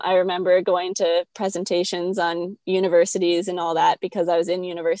I remember going to presentations on universities and all that because I was in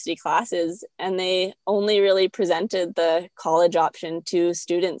university classes, and they only really presented the college option to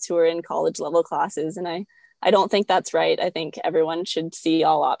students who were in college level classes. And I don't think that's right. I think everyone should see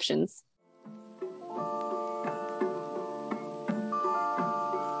all options.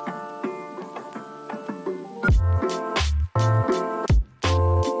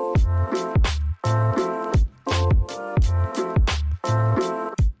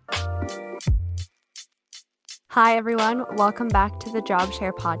 Hi everyone, welcome back to the Job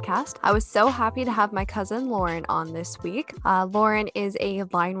Share podcast. I was so happy to have my cousin Lauren on this week. Lauren is a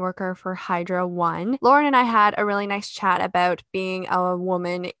line worker for Hydra One. Lauren and I had a really nice chat about being a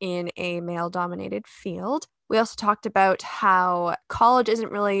woman in a male-dominated field. We also talked about how college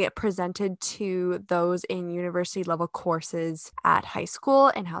isn't really presented to those in university level courses at high school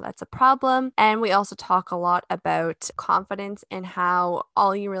and how that's a problem. And we also talk a lot about confidence and how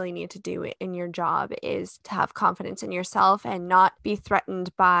all you really need to do in your job is to have confidence in yourself and not be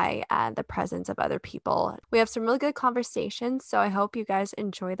threatened by the presence of other people. We have some really good conversations, so I hope you guys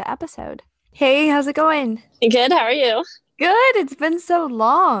enjoy the episode. Hey, how's it going? Good. How are you? Good. It's been so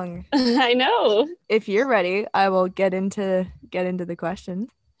long. I know. If you're ready, I will get into the questions.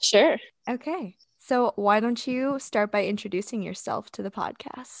 Sure. Okay. So why don't you start by introducing yourself to the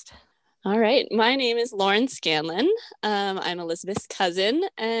podcast? All right. My name is Lauren Schandlen. I'm Elizabeth's cousin,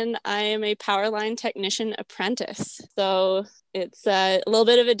 and I am a Powerline technician apprentice. So it's a little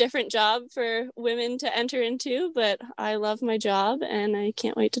bit of a different job for women to enter into, but I love my job and I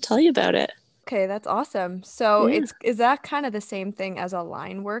can't wait to tell you about it. Okay, that's awesome. So Yeah. is that kind of the same thing as a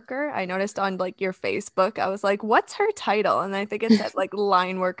line worker? I noticed on like your Facebook, I was like, what's her title? And I think it said like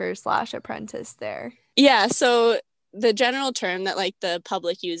line worker / apprentice there. Yeah. So the general term that like the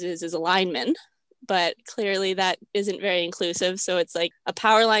public uses is a lineman, but clearly that isn't very inclusive. So it's like a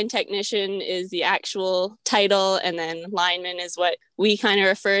power line technician is the actual title, and then lineman is what we kind of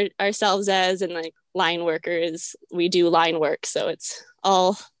refer ourselves as, and like line worker is we do line work. So it's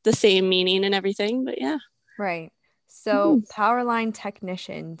all the same meaning and everything, but yeah. Right. So power line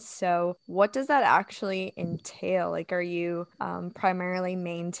technician. So what does that actually entail? Like, are you primarily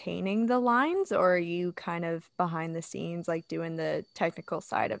maintaining the lines, or are you kind of behind the scenes, like doing the technical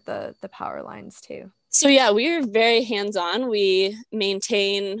side of the power lines too? So yeah, we are very hands-on. We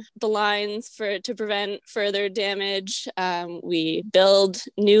maintain the lines to prevent further damage. We build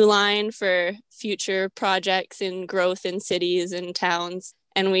new line for future projects and growth in cities and towns.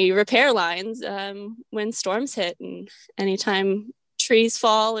 And we repair lines when storms hit, and anytime trees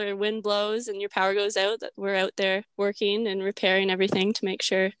fall or wind blows and your power goes out, that we're out there working and repairing everything to make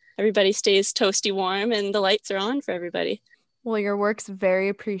sure everybody stays toasty warm and the lights are on for everybody. Well, your work's very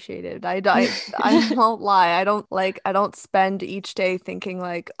appreciated. I won't lie. I don't spend each day thinking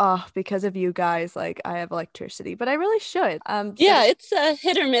like, oh, because of you guys, like I have electricity, but I really should. Yeah, it's a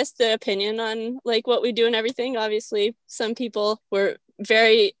hit or miss the opinion on like what we do and everything. Obviously, some people were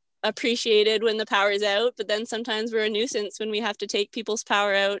very appreciated when the power is out, but then sometimes we're a nuisance when we have to take people's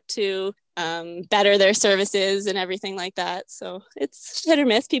power out to better their services and everything like that. So it's hit or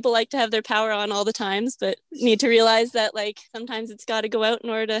miss. People like to have their power on all the times, but need to realize that like sometimes it's got to go out in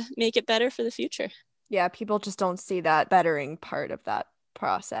order to make it better for the future. Yeah, people just don't see that bettering part of that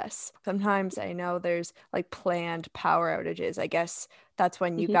process. Sometimes I know there's like planned power outages. I guess that's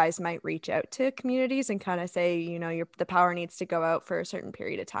when you guys might reach out to communities and kind of say, you know, the power needs to go out for a certain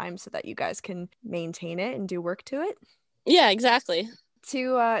period of time so that you guys can maintain it and do work to it. Yeah, exactly.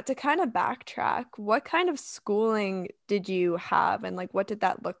 To kind of backtrack, what kind of schooling did you have, and like what did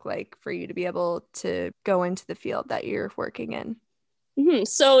that look like for you to be able to go into the field that you're working in?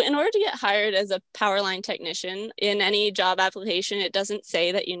 So in order to get hired as a power line technician in any job application, it doesn't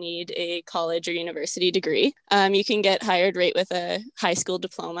say that you need a college or university degree. You can get hired right with a high school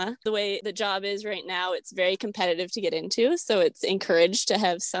diploma. The way the job is right now, it's very competitive to get into. So it's encouraged to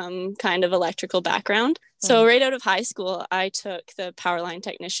have some kind of electrical background. So right out of high school, I took the power line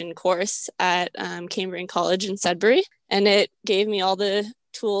technician course at Cambrian College in Sudbury, and it gave me all the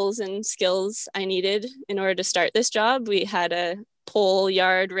tools and skills I needed in order to start this job. We had a pole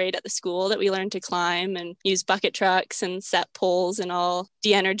yard right at the school that we learned to climb and use bucket trucks and set poles and all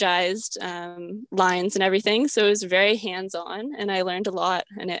de-energized lines and everything. So it was very hands-on, and I learned a lot,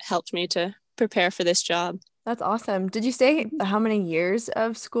 and it helped me to prepare for this job. That's awesome. Did you say how many years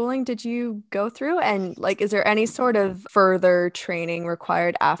of schooling did you go through? And like, is there any sort of further training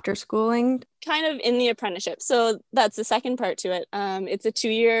required after schooling? Kind of in the apprenticeship. So that's the second part to it. It's a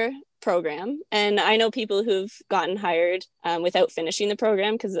 2-year program. And I know people who've gotten hired without finishing the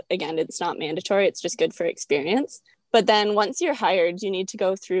program because, again, it's not mandatory. It's just good for experience. But then once you're hired, you need to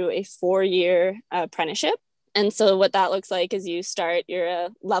go through a 4-year apprenticeship. And so what that looks like is you're a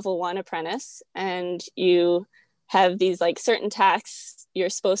level 1 apprentice, and you have these like certain tasks you're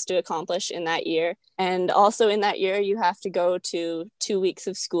supposed to accomplish in that year. And also in that year, you have to go to 2 weeks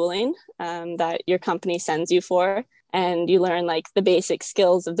of schooling that your company sends you for. And you learn like the basic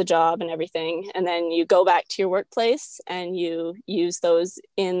skills of the job and everything. And then you go back to your workplace and you use those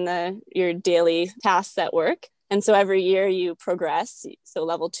in your daily tasks at work. And so every year you progress. So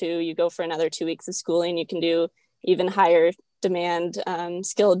level 2, you go for another 2 weeks of schooling. You can do even higher demand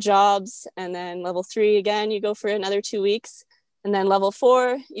skilled jobs. And then level 3, again, you go for another 2 weeks. And then level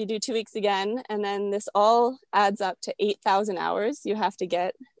 4, you do 2 weeks again. And then this all adds up to 8,000 hours you have to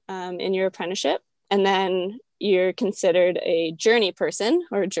get in your apprenticeship. And then you're considered a journey person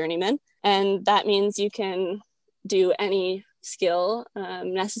or a journeyman. And that means you can do any skill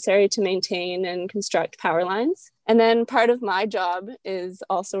necessary to maintain and construct power lines. And then part of my job is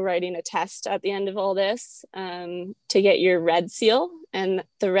also writing a test at the end of all this to get your red seal. And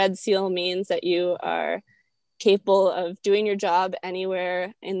the red seal means that you are capable of doing your job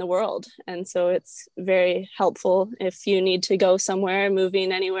anywhere in the world. And so it's very helpful if you need to go somewhere,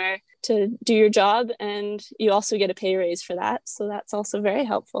 moving anywhere to do your job. And you also get a pay raise for that. So that's also very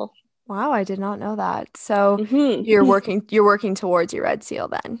helpful. Wow, I did not know that. So you're working towards your red seal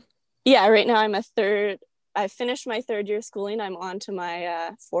then? Yeah, right now I finished my 3rd year of schooling. I'm on to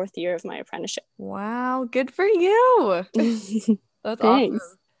my 4th year of my apprenticeship. Wow, good for you. That's awesome.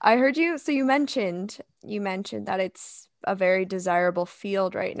 I heard you, so you mentioned that it's a very desirable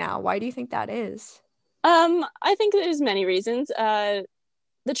field right now. Why do you think that is? I think there's many reasons.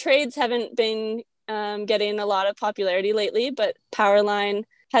 The trades haven't been getting a lot of popularity lately, but Powerline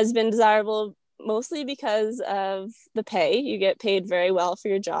has been desirable mostly because of the pay. You get paid very well for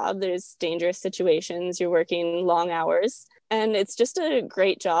your job. There's dangerous situations. You're working long hours. And it's just a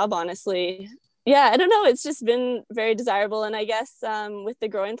great job, honestly. Yeah, I don't know. It's just been very desirable. And I guess with the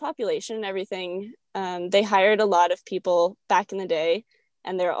growing population and everything, they hired a lot of people back in the day,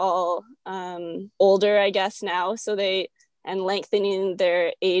 and they're all older, I guess, now. So and lengthening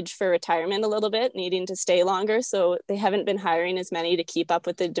their age for retirement a little bit, needing to stay longer. So they haven't been hiring as many to keep up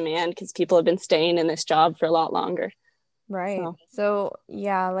with the demand because people have been staying in this job for a lot longer. Right. So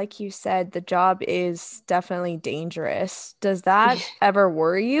yeah, like you said, the job is definitely dangerous. Does that ever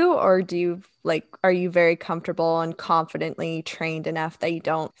worry you, or are you very comfortable and confidently trained enough that you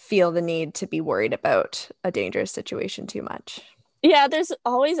don't feel the need to be worried about a dangerous situation too much? Yeah, there's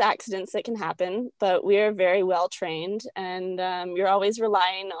always accidents that can happen, but we are very well trained, and you're always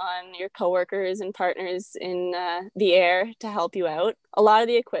relying on your coworkers and partners in the air to help you out. A lot of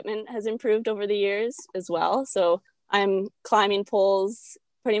the equipment has improved over the years as well. So I'm climbing poles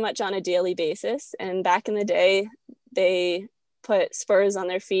pretty much on a daily basis. And back in the day, they put spurs on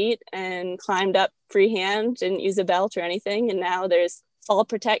their feet and climbed up freehand, didn't use a belt or anything. And now there's fall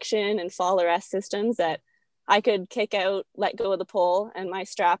protection and fall arrest systems that I could kick out, let go of the pole, and my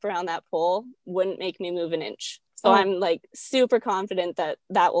strap around that pole wouldn't make me move an inch. So I'm like super confident that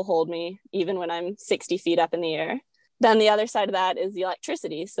will hold me even when I'm 60 feet up in the air. Then the other side of that is the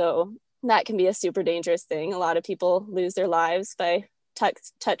electricity. So that can be a super dangerous thing. A lot of people lose their lives by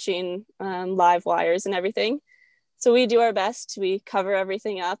touching live wires and everything. So we do our best. We cover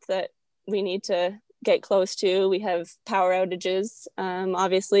everything up that we need to get close to. We have power outages,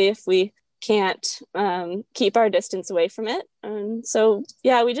 obviously, if we can't keep our distance away from it. And so,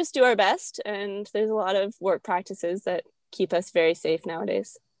 yeah, we just do our best. And there's a lot of work practices that keep us very safe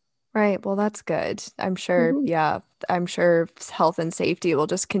nowadays. Right. Well, that's good. I'm sure, I'm sure health and safety will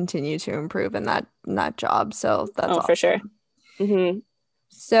just continue to improve in that job. So that's awesome. For sure. Mm-hmm.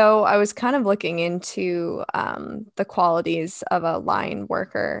 So I was kind of looking into the qualities of a line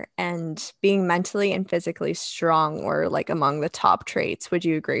worker, and being mentally and physically strong were like among the top traits. Would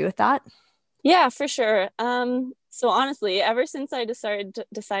you agree with that? Yeah, for sure. So honestly, ever since I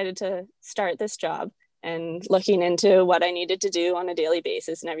decided to start this job and looking into what I needed to do on a daily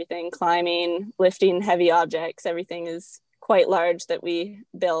basis and everything, climbing, lifting heavy objects, everything is quite large that we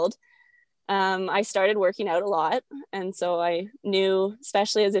build. I started working out a lot. And so I knew,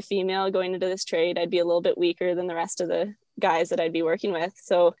 especially as a female going into this trade, I'd be a little bit weaker than the rest of the guys that I'd be working with.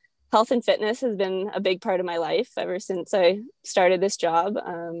 So health and fitness has been a big part of my life ever since I started this job.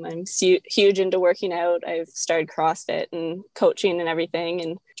 I'm huge into working out. I've started CrossFit and coaching and everything,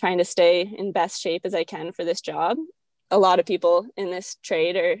 and trying to stay in best shape as I can for this job. A lot of people in this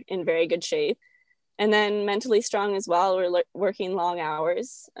trade are in very good shape. And then mentally strong as well. We're working long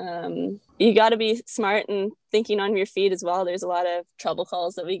hours. You got to be smart and thinking on your feet as well. There's a lot of trouble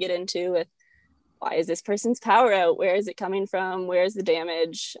calls that we get into with why is this person's power out? Where is it coming from? Where's the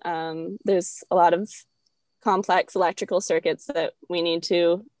damage? There's a lot of complex electrical circuits that we need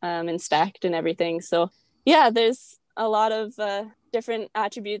to inspect and everything. So yeah, there's a lot of different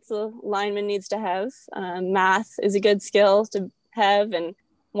attributes a lineman needs to have. Math is a good skill to have, and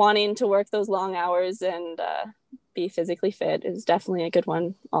wanting to work those long hours and be physically fit is definitely a good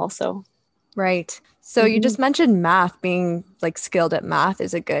one also. Right. So you just mentioned math, being like skilled at math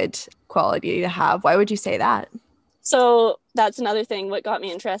is a good quality to have. Why would you say that? So that's another thing what got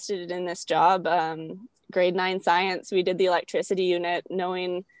me interested in this job. Grade 9 science, we did the electricity unit,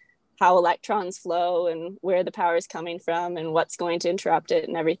 knowing how electrons flow and where the power is coming from and what's going to interrupt it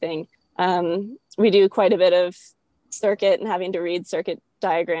and everything. We do quite a bit of circuit and having to read circuit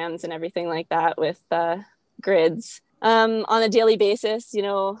diagrams and everything like that with grids. On a daily basis,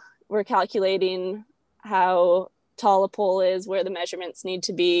 we're calculating how tall a pole is, where the measurements need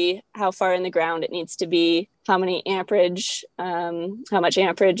to be, how far in the ground it needs to be, how much amperage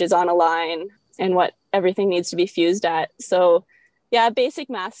is on a line, and what everything needs to be fused at. So yeah, basic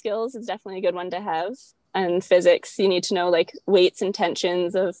math skills is definitely a good one to have. And physics, you need to know like weights and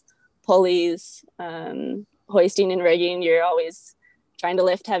tensions of pulleys, hoisting and rigging. You're always trying to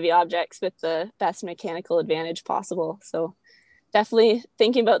lift heavy objects with the best mechanical advantage possible. So definitely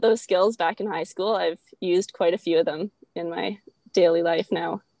thinking about those skills back in high school. I've used quite a few of them in my daily life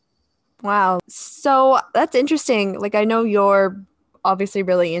now. Wow. So that's interesting. Like, I know you're obviously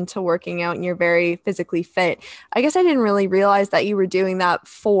really into working out and you're very physically fit. I guess I didn't really realize that you were doing that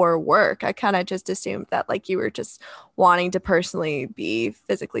for work. I kind of just assumed that like you were just wanting to personally be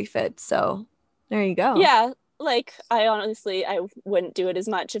physically fit. So there you go. Yeah, like I wouldn't do it as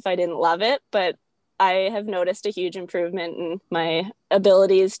much if I didn't love it, but I have noticed a huge improvement in my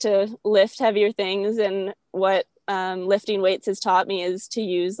abilities to lift heavier things. And what lifting weights has taught me is to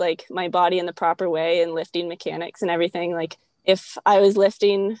use like my body in the proper way and lifting mechanics and everything. Like if I was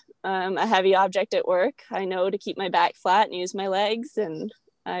lifting a heavy object at work, I know to keep my back flat and use my legs, and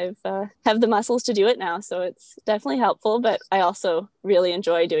I've have the muscles to do it now. So it's definitely helpful, but I also really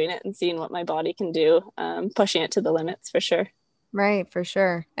enjoy doing it and seeing what my body can do, pushing it to the limits for sure. Right, for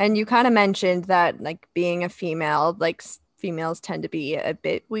sure. And you kind of mentioned that like being a female, like females tend to be a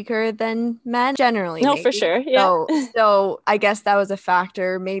bit weaker than men generally, No, maybe. for sure. Yeah. So I guess that was a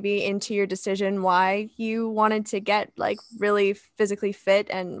factor maybe into your decision why you wanted to get like really physically fit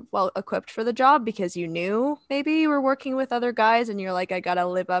and well equipped for the job, because you knew maybe you were working with other guys and you're like, I gotta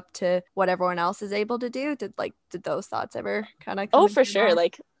live up to what everyone else is able to do. Did those thoughts ever kind of come Oh, into for your sure. mind?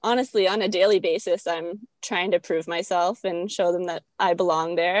 Like honestly, on a daily basis, I'm trying to prove myself and show them that I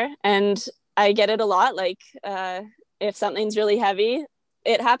belong there. And I get it a lot. Like if something's really heavy,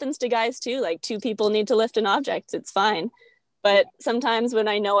 it happens to guys too. Like two people need to lift an object, it's fine. But sometimes when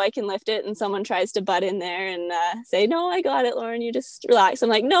I know I can lift it and someone tries to butt in there and say, no, I got it, Lauren, you just relax. I'm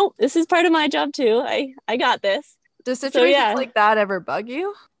like, no, this is part of my job too. I got this. Do So situations yeah. like that ever bug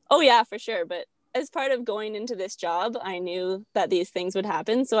you? Oh yeah, for sure. But as part of going into this job, I knew that these things would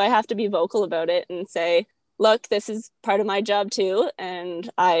happen. So I have to be vocal about it and say, look, this is part of my job too. And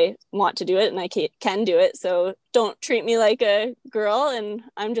I want to do it and I can do it. So don't treat me like a girl. And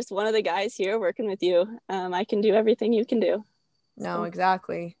I'm just one of the guys here working with you. I can do everything you can do. No, So.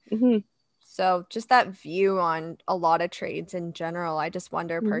 exactly. Mm-hmm. So just that view on a lot of trades in general, I just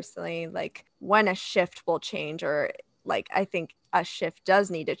wonder personally, like when a shift will change, or like I think a shift does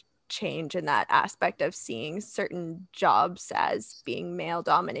need to change in that aspect of seeing certain jobs as being male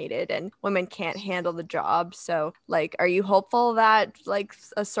dominated and women can't handle the job. So like, are you hopeful that like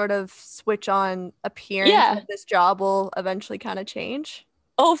a sort of switch on appearance Yeah. of this job will eventually kind of change?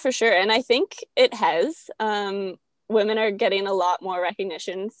 Oh, for sure. And I think it has. Women are getting a lot more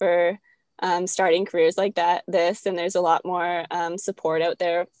recognition for starting careers like this, and there's a lot more support out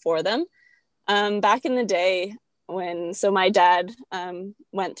there for them. Back in the day, so my dad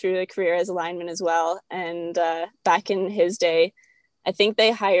went through a career as a lineman as well, and back in his day, I think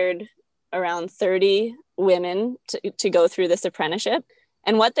they hired around 30 women to go through this apprenticeship.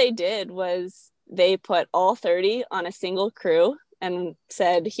 And what they did was they put all 30 on a single crew and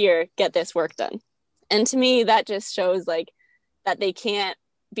said, here, get this work done. And to me, that just shows like that they can't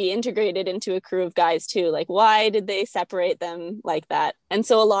be integrated into a crew of guys too. Like, why did they separate them like that? And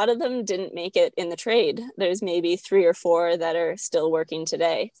so a lot of them didn't make it in the trade. There's maybe 3 or 4 that are still working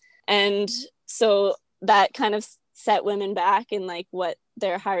today. And so that kind of set women back in like what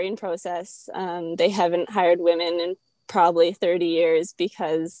their hiring process. They haven't hired women in probably 30 years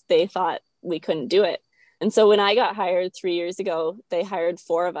because they thought we couldn't do it. And so when I got hired 3 years ago, they hired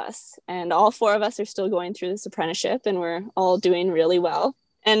 4 of us, and all 4 of us are still going through this apprenticeship and we're all doing really well.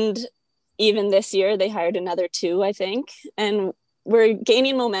 And even this year, they hired another 2, I think. And we're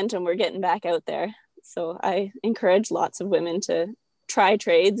gaining momentum. We're getting back out there. So I encourage lots of women to try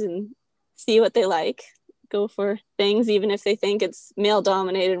trades and see what they like. Go for things, even if they think it's male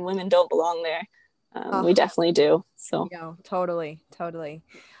dominated and women don't belong there. We definitely do. So yeah, totally.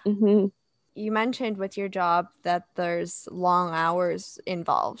 mm-hmm. You mentioned with your job that there's long hours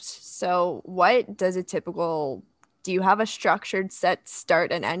involved. So what does do you have a structured set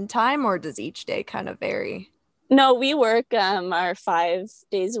start and end time, or does each day kind of vary? No, we work our 5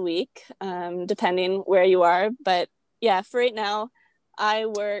 days a week, depending where you are. But yeah, for right now, I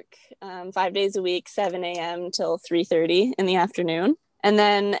work 5 days a week, 7 a.m. till 3:30 in the afternoon. And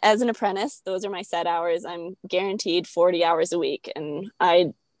then as an apprentice, those are my set hours. I'm guaranteed 40 hours a week, and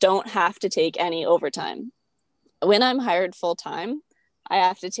I don't have to take any overtime. When I'm hired full time, I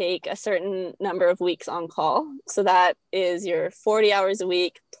have to take a certain number of weeks on call. So that is your 40 hours a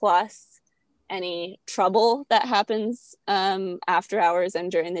week plus any trouble that happens after hours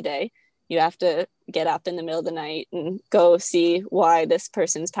and during the day. You have to get up in the middle of the night and go see why this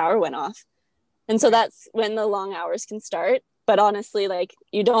person's power went off. And so that's when the long hours can start. But honestly, like,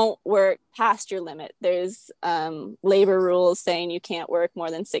 you don't work past your limit. There's labor rules saying you can't work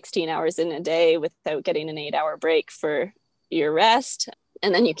more than 16 hours in a day without getting an 8-hour break for your rest.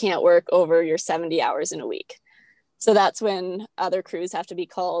 And then you can't work over your 70 hours in a week. So that's when other crews have to be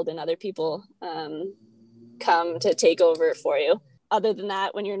called and other people come to take over for you. Other than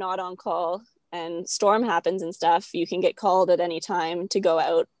that, when you're not on call and storm happens and stuff, you can get called at any time to go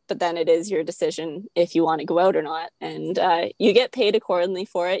out, but then it is your decision if you want to go out or not. And you get paid accordingly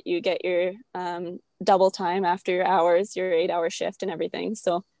for it. You get your double time after your hours, your 8-hour shift and everything.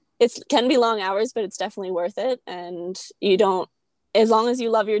 So it can be long hours, but it's definitely worth it. And you don't, as long as you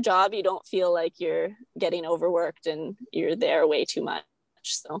love your job, you don't feel like you're getting overworked and you're there way too much.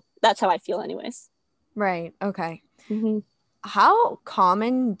 So that's how I feel anyways. Right. Okay. Mm-hmm. How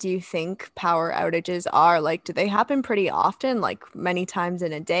common do you think power outages are? Like, do they happen pretty often, like many times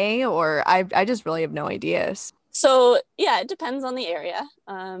in a day, or I just really have no ideas. So yeah, it depends on the area.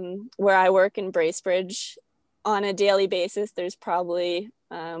 Where I work in Bracebridge, on a daily basis, there's probably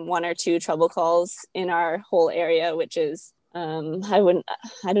 1 or 2 trouble calls in our whole area, which is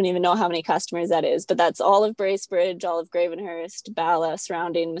I don't even know how many customers that is, but that's all of Bracebridge, all of Gravenhurst, Bala,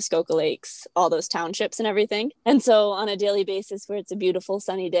 surrounding Muskoka Lakes, all those townships and everything. And so on a daily basis where it's a beautiful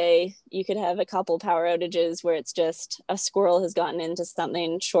sunny day, you could have a couple power outages where it's just a squirrel has gotten into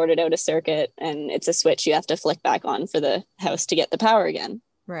something, shorted out a circuit, and it's a switch you have to flick back on for the house to get the power again.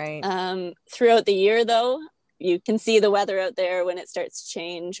 Right. Throughout the year, though, you can see the weather out there when it starts to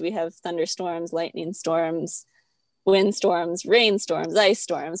change. We have thunderstorms, lightning storms, windstorms, rainstorms, ice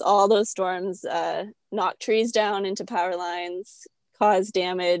storms. All those storms knock trees down into power lines, cause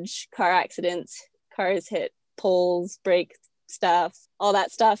damage, car accidents, cars hit poles, break stuff. All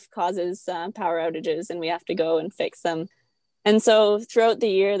that stuff causes power outages, and we have to go and fix them. And so throughout the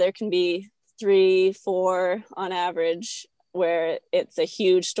year, there can be 3, 4 on average where it's a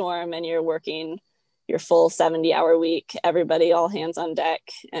huge storm and you're working your full 70-hour week, everybody all hands on deck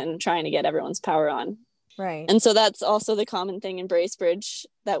and trying to get everyone's power on. Right. And so that's also the common thing in Bracebridge,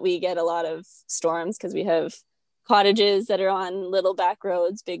 that we get a lot of storms because we have cottages that are on little back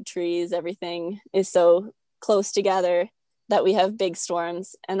roads, big trees, everything is so close together that we have big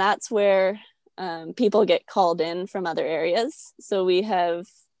storms. And that's where people get called in from other areas. So we have,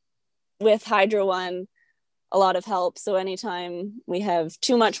 with Hydro One, a lot of help. So anytime we have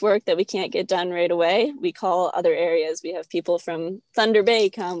too much work that we can't get done right away, we call other areas. We have people from Thunder Bay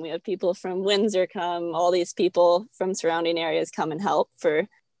come, we have people from Windsor come, all these people from surrounding areas come and help for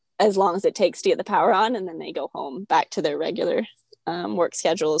as long as it takes to get the power on, and then they go home back to their regular work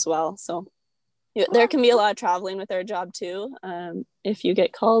schedule as well. So there can be a lot of traveling with our job too, if you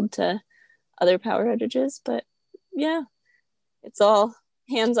get called to other power outages. But yeah, it's all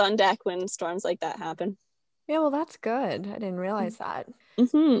hands on deck when storms like that happen. Yeah, well, that's good. I didn't realize that.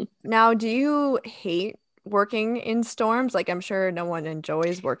 Mm-hmm. Now, do you hate working in storms? Like, I'm sure no one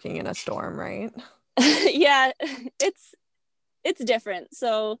enjoys working in a storm, right? Yeah, it's different.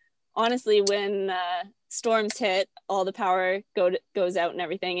 So honestly, when storms hit, all the power goes out and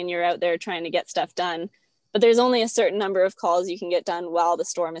everything, and you're out there trying to get stuff done. But there's only a certain number of calls you can get done while the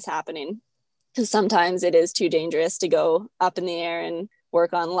storm is happening, because sometimes it is too dangerous to go up in the air and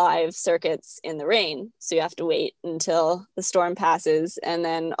work on live circuits in the rain. So you have to wait until the storm passes. And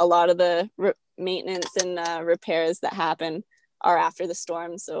then a lot of the maintenance and repairs that happen are after the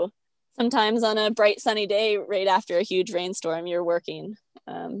storm. So sometimes on a bright sunny day, right after a huge rainstorm, you're working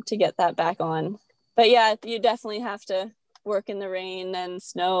to get that back on. But yeah, you definitely have to work in the rain and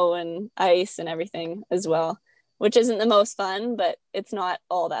snow and ice and everything as well, which isn't the most fun, but it's not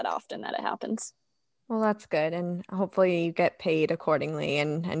all that often that it happens. Well, that's good. And hopefully you get paid accordingly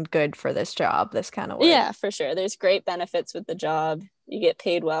and good for this job, this kind of work. Yeah, for sure. There's great benefits with the job. You get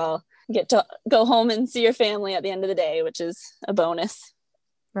paid well. You get to go home and see your family at the end of the day, which is a bonus.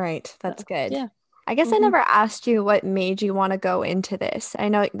 Right. That's good. Yeah. I guess I never asked you what made you want to go into this. I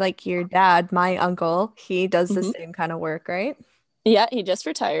know like your dad, my uncle, he does the same kind of work, right? Yeah, he just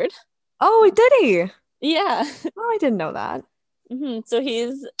retired. Oh, did he? Yeah. Oh, I didn't know that. So he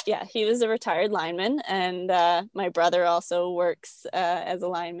was a retired lineman, and my brother also works as a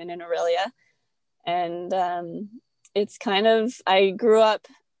lineman in Aurelia. And it's kind of, I grew up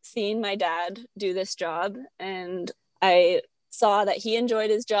seeing my dad do this job, and I saw that he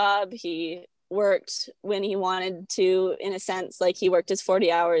enjoyed his job. He worked when he wanted to, in a sense, like he worked his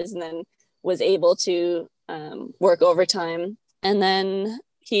 40 hours and then was able to work overtime. And then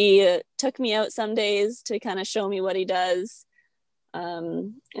he took me out some days to kind of show me what he does.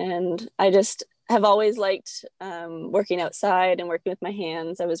 And I just have always liked working outside and working with my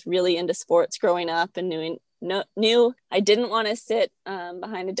hands. I was really into sports growing up and knew I didn't want to sit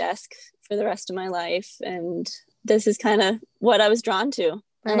behind a desk for the rest of my life. And this is kind of what I was drawn to.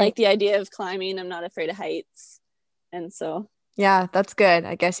 Right. I like the idea of climbing. I'm not afraid of heights. And so. Yeah, that's good.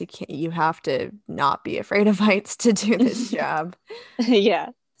 I guess you have to not be afraid of heights to do this job. Yeah.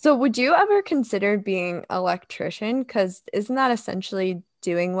 So would you ever consider being an electrician? Because isn't that essentially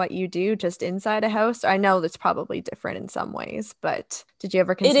doing what you do just inside a house? I know that's probably different in some ways, but did you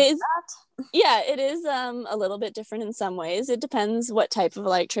ever consider that? Yeah, it is a little bit different in some ways. It depends what type of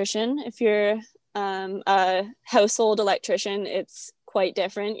electrician. If you're a household electrician, it's quite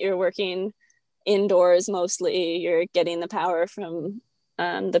different. You're working indoors mostly. You're getting the power from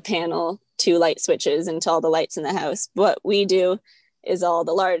the panel to light switches and to all the lights in the house. What we do is all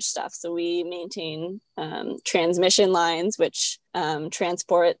the large stuff. So we maintain transmission lines, which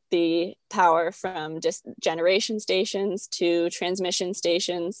transport the power from just generation stations to transmission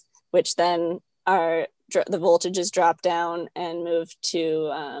stations, which then the voltages drop down and move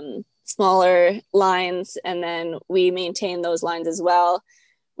to smaller lines. And then we maintain those lines as well,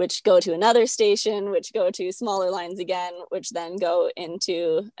 which go to another station, which go to smaller lines again, which then go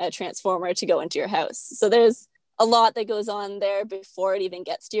into a transformer to go into your house. So there's a lot that goes on there before it even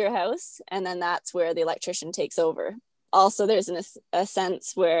gets to your house. And then that's where the electrician takes over. Also, there's a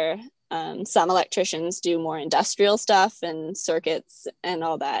sense where some electricians do more industrial stuff and circuits and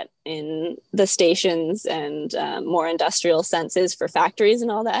all that in the stations, and more industrial senses for factories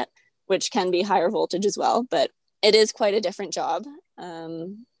and all that, which can be higher voltage as well. But it is quite a different job.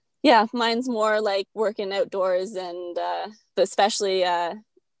 Yeah, mine's more like working outdoors, and especially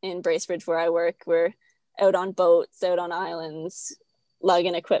in Bracebridge where I work, we're out on boats, out on islands,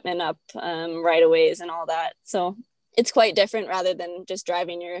 lugging equipment up right of ways and all that. So it's quite different rather than just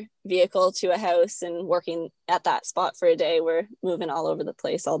driving your vehicle to a house and working at that spot for a day. We're moving all over the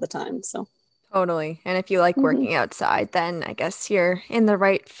place all the time. So totally. And if you like working outside, then I guess you're in the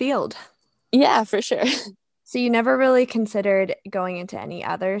right field. Yeah, for sure. So you never really considered going into any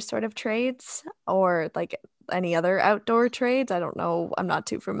other sort of trades, or like any other outdoor trades? I don't know. I'm not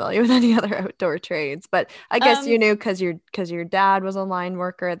too familiar with any other outdoor trades, but I guess you knew because your dad was a line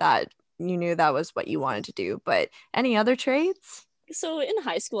worker that you knew that was what you wanted to do. But any other trades? So in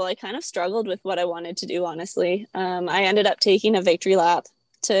high school, I kind of struggled with what I wanted to do, honestly. I ended up taking a victory lap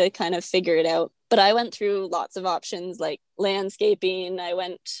to kind of figure it out. But I went through lots of options like landscaping. I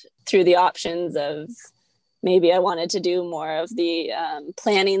went through the options of maybe I wanted to do more of the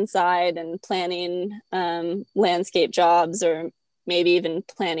planning side and planning landscape jobs, or maybe even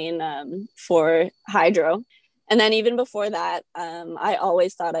planning for hydro. And then even before that, I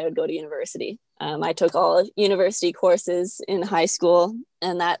always thought I would go to university. I took all university courses in high school,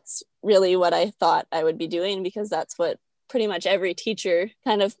 and that's really what I thought I would be doing, because that's what pretty much every teacher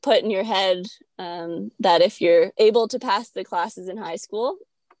kind of put in your head, that if you're able to pass the classes in high school,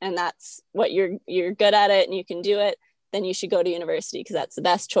 and that's what you're good at it and you can do it, then you should go to university, because that's the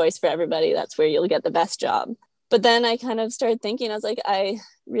best choice for everybody. That's where you'll get the best job. But then I kind of started thinking, I was like, I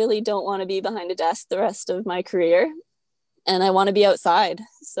really don't want to be behind a desk the rest of my career, and I want to be outside.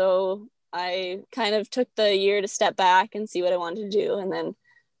 So I kind of took the year to step back and see what I wanted to do, and then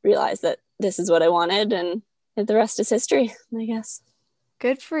realized that this is what I wanted, and the rest is history, I guess.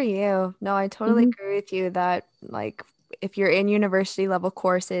 Good for you. No, I totally agree with you that, like, if you're in university level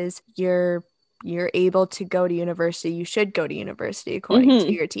courses, you're able to go to university. You should go to university according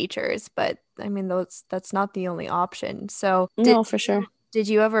to your teachers. But I mean, that's not the only option. So no, for sure. Did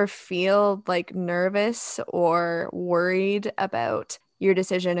you ever feel like nervous or worried about your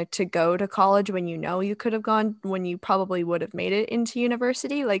decision to go to college when you know you could have gone, when you probably would have made it into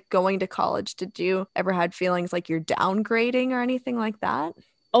university? Like going to college, did you ever had feelings like you're downgrading or anything like that?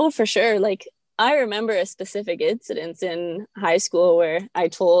 Oh, for sure. Like I remember a specific incident in high school where I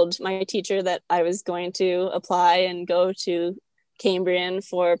told my teacher that I was going to apply and go to Cambrian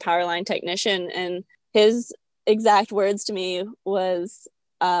for Powerline technician, and his exact words to me was,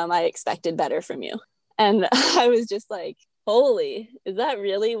 I expected better from you. And I was just like, holy, is that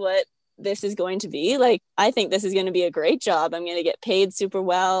really what this is going to be? Like, I think this is going to be a great job. I'm going to get paid super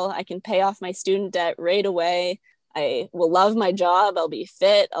well. I can pay off my student debt right away. I will love my job. I'll be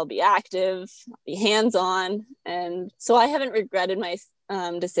fit. I'll be active. I'll be hands-on. And so I haven't regretted my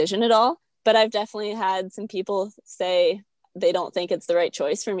decision at all. But I've definitely had some people say they don't think it's the right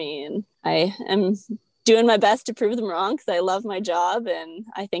choice for me. And I am doing my best to prove them wrong because I love my job and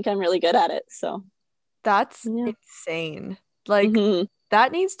I think I'm really good at it. So That's yeah. insane. Like Mm-hmm.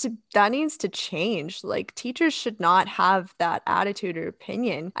 that needs to change. Like teachers should not have that attitude or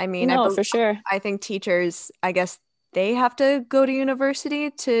opinion. I mean, No, for sure. I think teachers, I guess they have to go to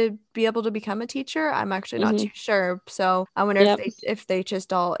university to be able to become a teacher. I'm actually not Mm-hmm. too sure. So I wonder Yep. if they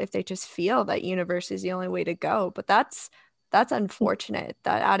just feel that university is the only way to go. But that's unfortunate.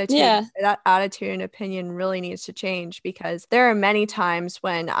 Yeah. That attitude and opinion really needs to change because there are many times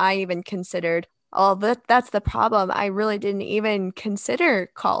when I even considered, oh, that's the problem. I really didn't even consider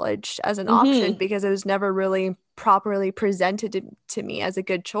college as an option Mm-hmm. because it was never really properly presented to me as a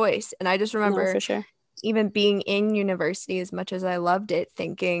good choice. And I just No, remember for sure. even being in university, as much as I loved it,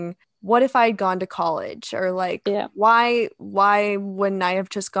 thinking, what if I had gone to college? Or like, Yeah. why wouldn't I have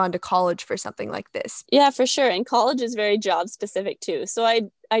just gone to college for something like this? Yeah, for sure. And college is very job specific too. So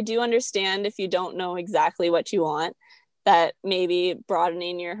I do understand if you don't know exactly what you want, that maybe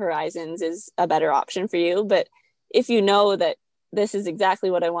broadening your horizons is a better option for you. But if you know that this is exactly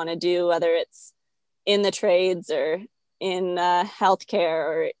what I want to do, whether it's in the trades or in healthcare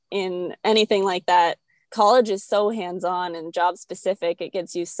or in anything like that, college is so hands-on and job specific. It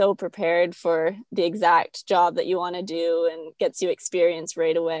gets you so prepared for the exact job that you want to do and gets you experience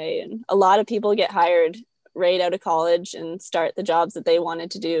right away. And a lot of people get hired right out of college and start the jobs that they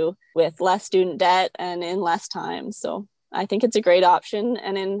wanted to do with less student debt and in less time. So I think it's a great option.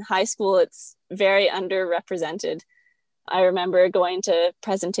 And in high school, it's very underrepresented. I remember going to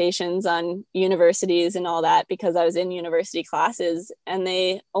presentations on universities and all that because I was in university classes, and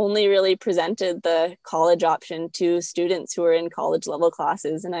they only really presented the college option to students who were in college level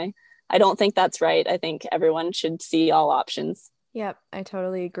classes. And I don't think that's right. I think everyone should see all options. Yep, I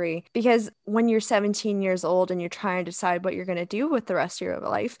totally agree. Because when you're 17 years old and you're trying to decide what you're going to do with the rest of your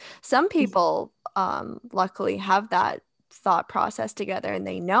life, some people luckily have that thought process together and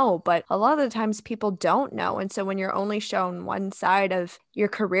they know, but a lot of the times people don't know. And so when you're only shown one side of your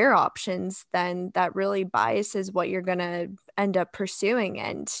career options, then that really biases what you're going to end up pursuing.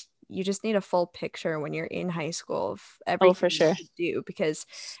 And you just need a full picture when you're in high school of Oh, everything for you sure. could do because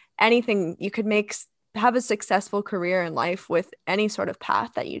anything you could have a successful career in life with any sort of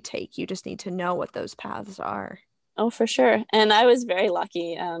path that you take. You just need to know what those paths are. Oh, for sure. And I was very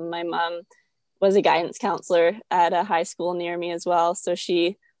lucky. My mom was a guidance counselor at a high school near me as well. So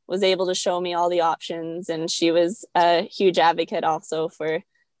she was able to show me all the options. And she was a huge advocate also for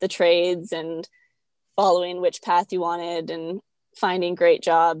the trades and following which path you wanted and finding great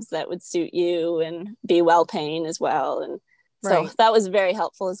jobs that would suit you and be well paying as well. And so Right. that was very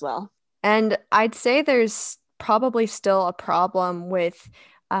helpful as well. And I'd say there's probably still a problem with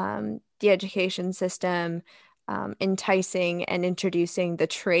the education system enticing and introducing the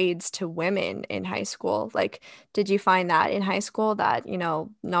trades to women in high school. Like, did you find that in high school that,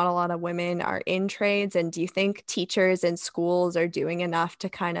 not a lot of women are in trades? And do you think teachers and schools are doing enough to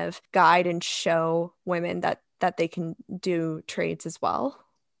kind of guide and show women that they can do trades as well?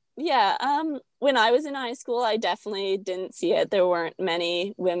 Yeah, when I was in high school, I definitely didn't see it. There weren't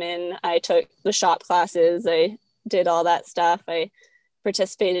many women. I took the shop classes, I did all that stuff. I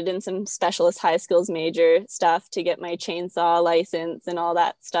participated in some specialist high skills major stuff to get my chainsaw license and all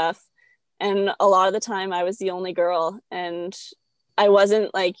that stuff. And a lot of the time, I was the only girl, and I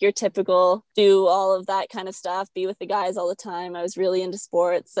wasn't like your typical do all of that kind of stuff, be with the guys all the time. I was really into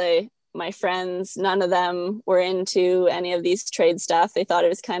sports. My friends, none of them were into any of these trade stuff. They thought it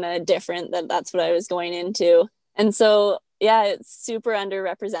was kind of different, that that's what I was going into. And so, yeah, it's super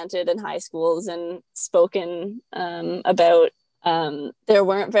underrepresented in high schools and spoken about. There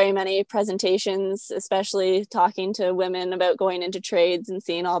weren't very many presentations, especially talking to women about going into trades and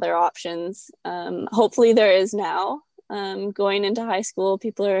seeing all their options. Hopefully there is now. going into high school.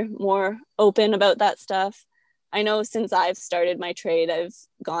 People are more open about that stuff. I know since I've started my trade, I've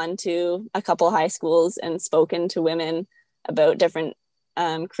gone to a couple high schools and spoken to women about different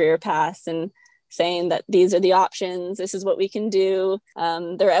career paths and saying that these are the options. This is what we can do.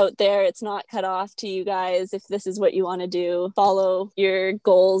 They're out there. It's not cut off to you guys. If this is what you want to do, follow your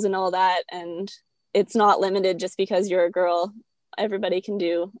goals and all that. And it's not limited just because you're a girl. Everybody can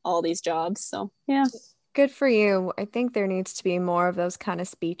do all these jobs. So, yeah. Good for you. I think there needs to be more of those kind of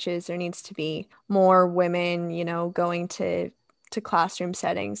speeches. There needs to be more women, going to classroom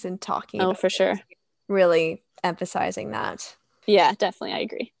settings and talking about for sure. Really emphasizing that. Yeah, definitely. I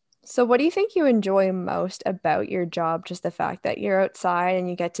agree. So what do you think you enjoy most about your job? Just the fact that you're outside and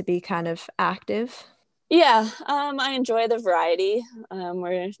you get to be kind of active? Yeah, I enjoy the variety.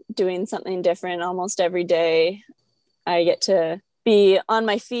 We're doing something different almost every day. I get to be on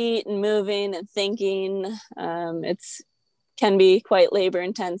my feet and moving and thinking. It's can be quite labor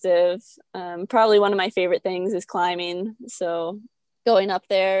intensive. Probably one of my favorite things is climbing. So going up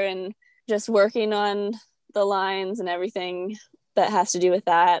there and just working on the lines and everything that has to do with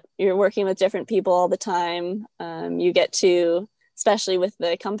that. You're working with different people all the time. You get to, especially with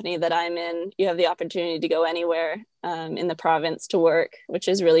the company that I'm in, you have the opportunity to go anywhere in the province to work, which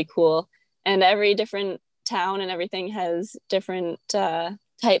is really cool. And every different town and everything has different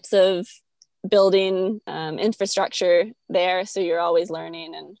types of building infrastructure there. So you're always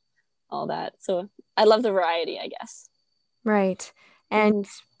learning and all that. So I love the variety, I guess. Right. And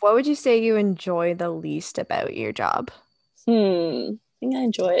what would you say you enjoy the least about your job? I think I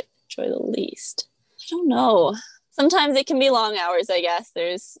enjoy the least. I don't know. Sometimes it can be long hours, I guess.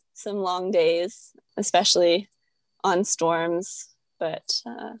 There's some long days, especially on storms. But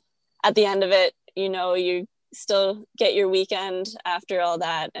at the end of it, you still get your weekend after all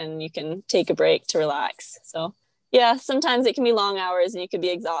that and you can take a break to relax. So yeah, sometimes it can be long hours and you could be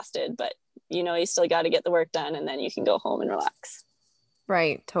exhausted, but you still got to get the work done and then you can go home and relax.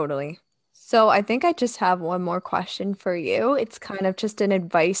 Right, totally. So I think I just have one more question for you. It's kind of just an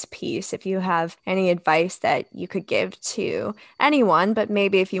advice piece. If you have any advice that you could give to anyone, but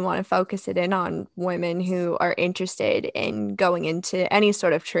maybe if you want to focus it in on women who are interested in going into any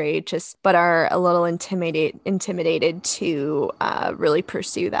sort of trade, but are a little intimidated to really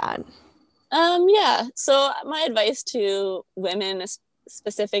pursue that. Yeah. So my advice to women is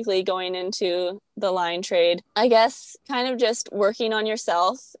specifically going into the line trade, I guess, kind of just working on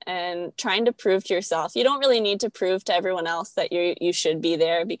yourself and trying to prove to yourself. You don't really need to prove to everyone else that you should be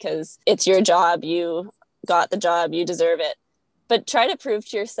there because it's your job. You got the job, you deserve it. But try to prove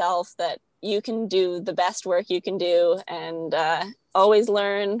to yourself that you can do the best work you can do and always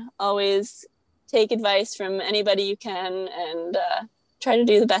learn, always take advice from anybody you can and try to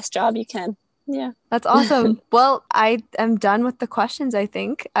do the best job you can. Yeah. That's awesome. Well, I am done with the questions, I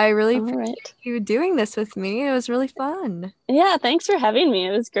think. I really All appreciate right. you doing this with me. It was really fun. Yeah, thanks for having me.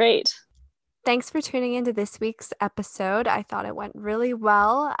 It was great. Thanks for tuning into this week's episode. I thought it went really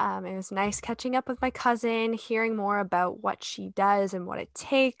well. It was nice catching up with my cousin, hearing more about what she does and what it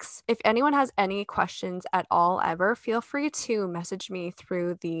takes. If anyone has any questions at all ever, feel free to message me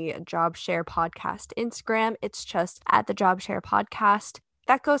through the Job Share Podcast Instagram. It's just at the Job Share Podcast.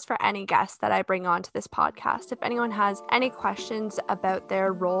 That goes for any guest that I bring on to this podcast. If anyone has any questions about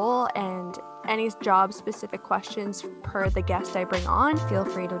their role and any job specific questions per the guest I bring on, feel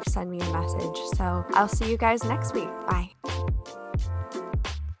free to send me a message. So I'll see you guys next week. Bye.